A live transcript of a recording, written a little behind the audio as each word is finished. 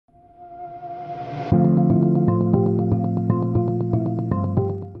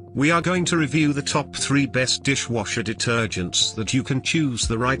we are going to review the top 3 best dishwasher detergents that you can choose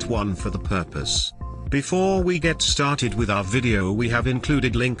the right one for the purpose. Before we get started with our video, we have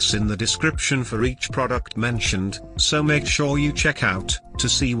included links in the description for each product mentioned, so make sure you check out to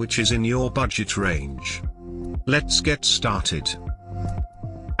see which is in your budget range. Let's get started.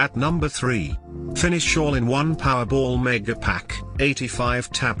 At number 3, Finish All-in-One Powerball Mega Pack, 85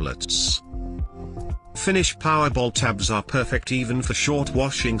 tablets. Finish Powerball tabs are perfect even for short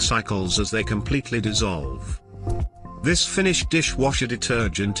washing cycles as they completely dissolve. This Finish dishwasher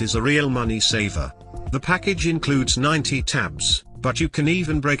detergent is a real money saver. The package includes 90 tabs, but you can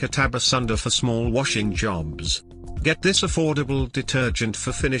even break a tab asunder for small washing jobs. Get this affordable detergent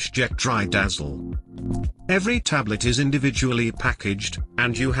for Finish Jet Dry Dazzle. Every tablet is individually packaged,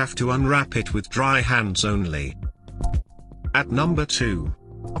 and you have to unwrap it with dry hands only. At number 2.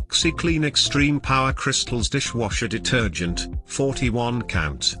 OxiClean Extreme Power Crystals Dishwasher Detergent, 41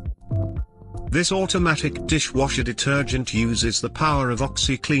 count. This automatic dishwasher detergent uses the power of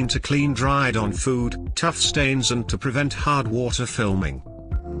OxiClean to clean dried-on food, tough stains and to prevent hard water filming.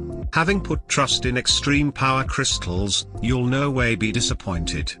 Having put trust in extreme power crystals, you'll no way be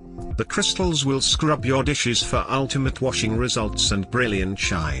disappointed. The crystals will scrub your dishes for ultimate washing results and brilliant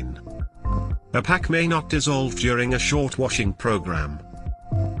shine. A pack may not dissolve during a short washing program.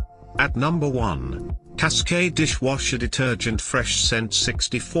 At number 1, Cascade Dishwasher Detergent Fresh Scent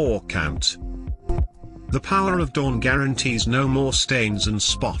 64 count. The power of Dawn guarantees no more stains and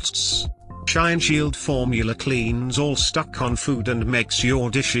spots. Shine Shield formula cleans all stuck on food and makes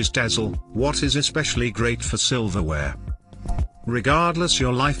your dishes dazzle, what is especially great for silverware. Regardless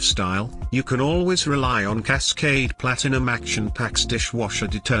your lifestyle, you can always rely on Cascade Platinum Action Packs Dishwasher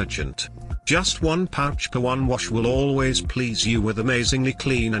Detergent. Just 1 pouch per 1 wash will always please you with amazingly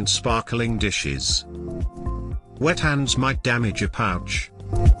clean and sparkling dishes. Wet hands might damage a pouch.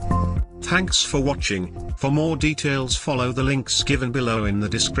 Thanks for watching. For more details follow the links given below in the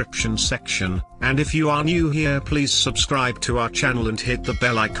description section, and if you are new here please subscribe to our channel and hit the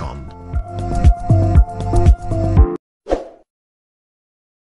bell icon.